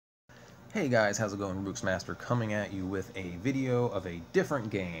Hey guys, how's it going? Master coming at you with a video of a different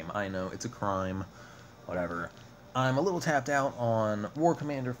game. I know, it's a crime, whatever. I'm a little tapped out on War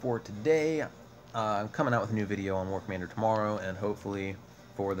Commander for today. I'm coming out with a new video on War Commander tomorrow and hopefully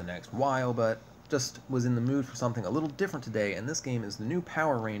for the next while, but just was in the mood for something a little different today, and this game is the new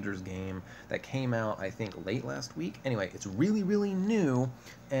Power Rangers game that came out, I think, late last week. Anyway, it's really, really new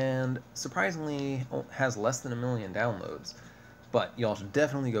and surprisingly has less than 1 million downloads. But y'all should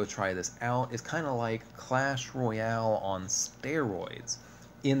definitely go try this out. It's kind of like Clash Royale on steroids,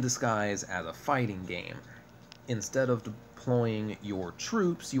 in disguise as a fighting game. Instead of deploying your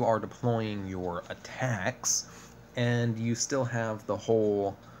troops, you are deploying your attacks, and you still have the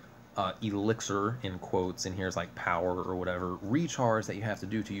whole elixir, in quotes, in here's like power or whatever, recharge that you have to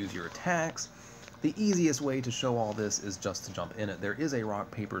do to use your attacks. The easiest way to show all this is just to jump in it. There is a rock,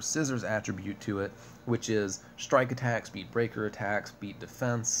 paper, scissors attribute to it, which is strike attacks beat breaker attacks, beat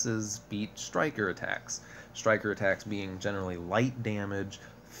defenses, beat striker attacks. Striker attacks being generally light damage,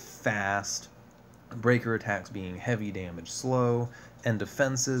 fast, breaker attacks being heavy damage, slow, and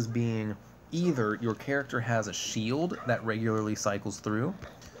defenses being either your character has a shield that regularly cycles through,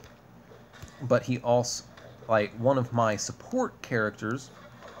 but he also, like one of my support characters,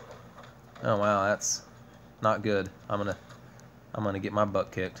 oh wow, that's not good. I'm gonna get my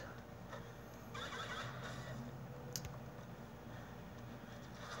butt kicked.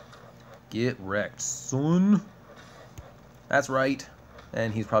 Get wrecked, son. That's right.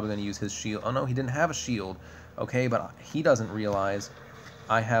 And he's probably gonna use his shield. Oh no, he didn't have a shield. Okay, but he doesn't realize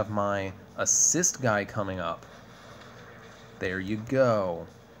I have my assist guy coming up. There you go.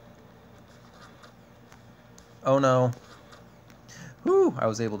 Oh no. Whew, I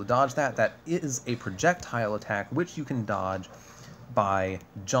was able to dodge that. That is a projectile attack, which you can dodge by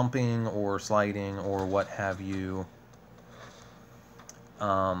jumping or sliding or what have you.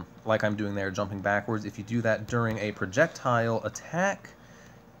 Like I'm doing there, jumping backwards. If you do that during a projectile attack,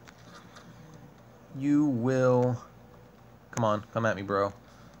 you will... Come on, come at me, bro.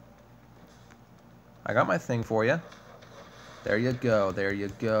 I got my thing for you. There you go, there you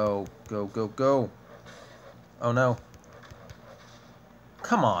go. Go, go, go. Oh no.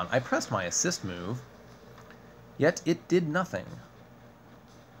 Come on, I pressed my assist move, yet it did nothing.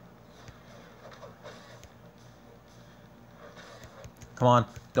 Come on,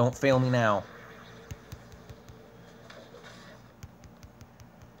 don't fail me now.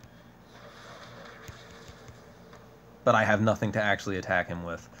 But I have nothing to actually attack him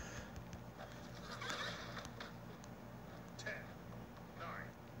with. 10, 9,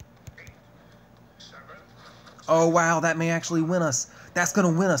 8, 7. Oh wow, that may actually win us. That's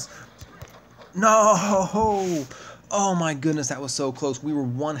gonna win us. No! Oh my goodness, that was so close. We were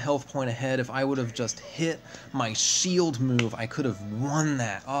 1 health point ahead. If I would have just hit my shield move, I could have won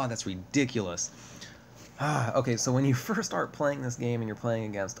that. Oh, that's ridiculous. Okay, so when you first start playing this game and you're playing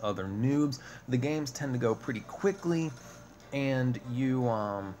against other noobs, the games tend to go pretty quickly, and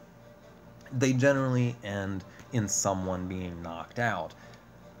they generally end in someone being knocked out.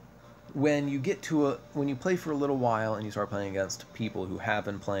 When you play for a little while and you start playing against people who have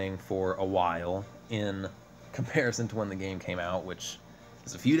been playing for a while in comparison to when the game came out, which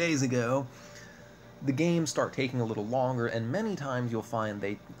is a few days ago, the games start taking a little longer, and many times you'll find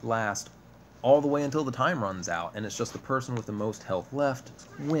they last all the way until the time runs out, and it's just the person with the most health left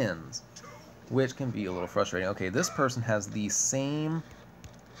wins, which can be a little frustrating. Okay, this person has the same...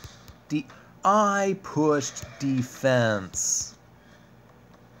 I pushed defense.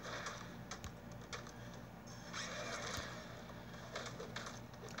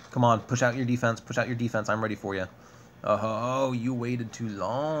 Come on, push out your defense, push out your defense, I'm ready for you. Oh, you waited too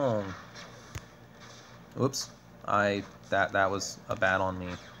long. Oops, that was a bad on me.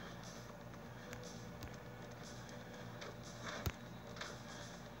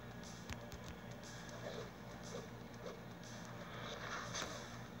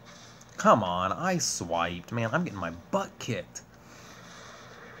 Come on, I swiped. Man, I'm getting my butt kicked.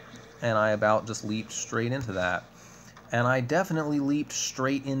 And I about just leaped straight into that. And I definitely leaped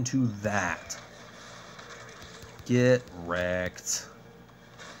straight into that. Get wrecked.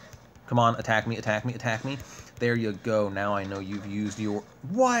 Come on, attack me, attack me, attack me. There you go. Now I know you've used your...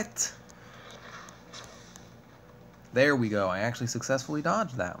 What? There we go. I actually successfully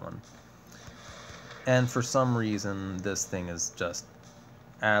dodged that one. And for some reason, this thing is just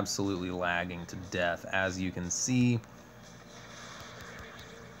absolutely lagging to death, as you can see.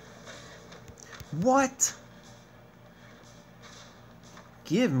 What?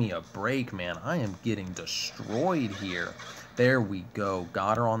 Give me a break, man. I am getting destroyed here. There we go.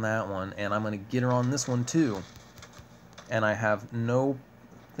 Got her on that one, and I'm going to get her on this one too. And I have no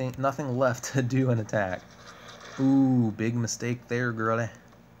nothing left to do an attack. Ooh, big mistake there, girlie.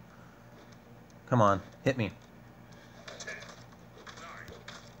 Come on, hit me. 10, 9,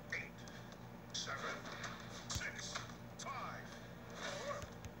 8, 7, 6, 5, 4,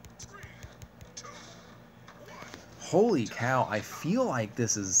 3, 2, 1. Holy cow, I feel like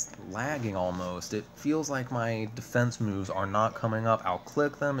this is lagging almost. It feels like my defense moves are not coming up. I'll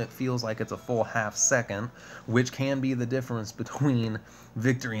click them, it feels like it's a full half second, which can be the difference between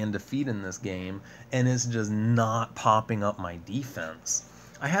victory and defeat in this game, and it's just not popping up my defense.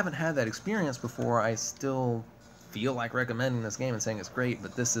 I haven't had that experience before. I still feel like recommending this game and saying it's great,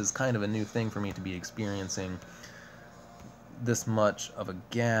 but this is kind of a new thing for me to be experiencing this much of a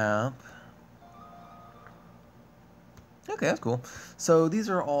gap. Okay, that's cool. So these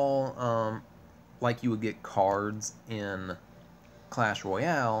are all like you would get cards in Clash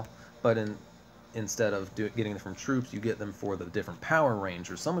Royale, but instead of getting them from troops, you get them for the different Power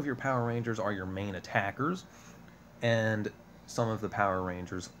Rangers. Some of your Power Rangers are your main attackers, and some of the Power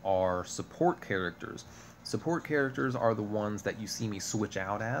Rangers are support characters. Support characters are the ones that you see me switch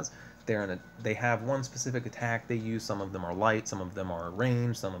out as. They have one specific attack they use. Some of them are light, some of them are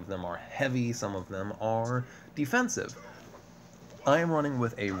range, some of them are heavy, some of them are defensive. I am running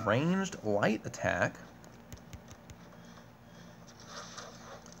with a ranged light attack.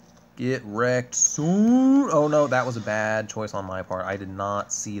 Get wrecked soon. Oh no, that was a bad choice on my part. I did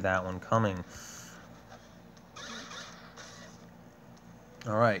not see that one coming.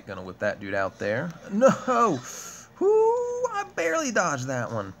 Alright, gonna whip that dude out there. No! Whoo! I barely dodged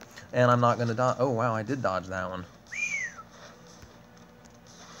that one. And I'm not gonna dodge. Oh wow, I did dodge that one.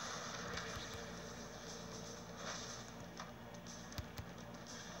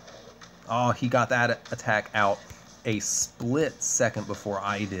 Oh, he got that attack out a split second before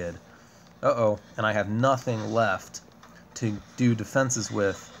I did. Uh-oh, and I have nothing left to do defenses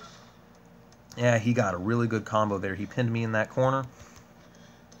with. Yeah, he got a really good combo there. He pinned me in that corner.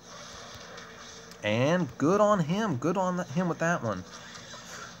 And good on him. Good on him with that one.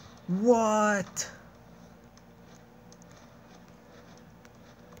 What?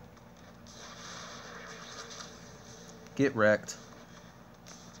 Get wrecked.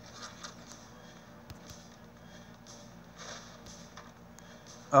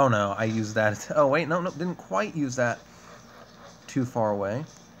 Oh no, I used that. Oh wait, no, didn't quite use that too far away.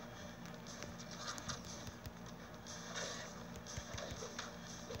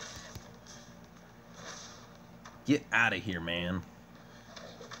 Get out of here, man.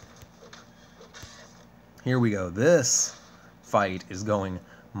 Here we go. This fight is going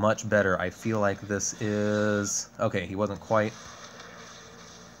much better. I feel like this is... Okay, he wasn't quite...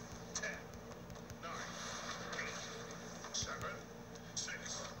 10, 9, 8, 7,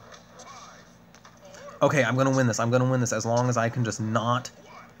 6, 5, 4. Okay, I'm gonna win this. I'm gonna win this as long as I can just not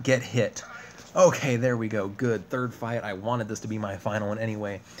get hit. Okay, there we go. Good. Third fight. I wanted this to be my final one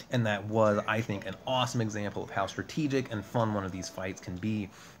anyway, and that was, I think, an awesome example of how strategic and fun one of these fights can be.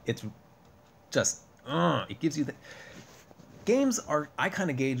 It's just, it gives you the... Games are... I kind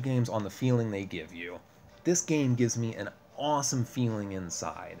of gauge games on the feeling they give you. This game gives me an awesome feeling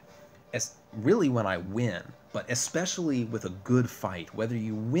inside. It's really when I win, but especially with a good fight. Whether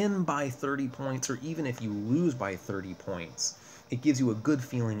you win by 30 points or even if you lose by 30 points, it gives you a good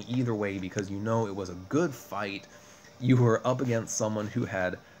feeling either way because you know it was a good fight. You were up against someone who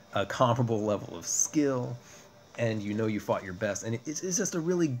had a comparable level of skill, and you know you fought your best. And it's just a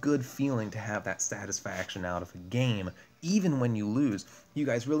really good feeling to have that satisfaction out of a game, even when you lose. You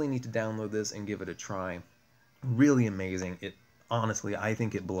guys really need to download this and give it a try. Really amazing. Honestly, I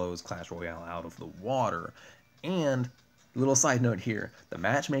think it blows Clash Royale out of the water. And, little side note here, the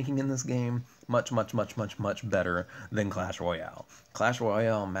matchmaking in this game, much better than Clash Royale. Clash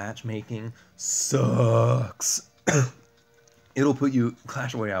Royale matchmaking sucks.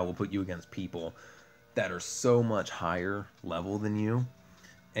 Clash Royale will put you against people that are so much higher level than you,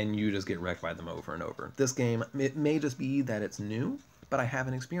 and you just get wrecked by them over and over. This game, it may just be that it's new, but I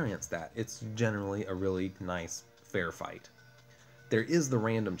haven't experienced that. It's generally a really nice, fair fight. There is the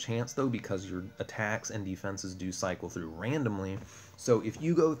random chance, though, because your attacks and defenses do cycle through randomly. So if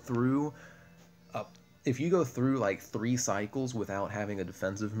you go through like 3 cycles without having a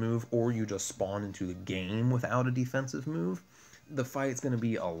defensive move, or you just spawn into the game without a defensive move, the fight's going to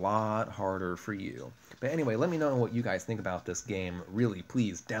be a lot harder for you. But anyway, let me know what you guys think about this game. Really,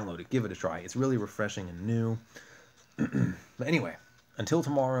 please download it, give it a try. It's really refreshing and new. But anyway, until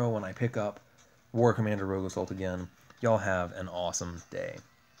tomorrow when I pick up War Commander Rogue Assault again, y'all have an awesome day.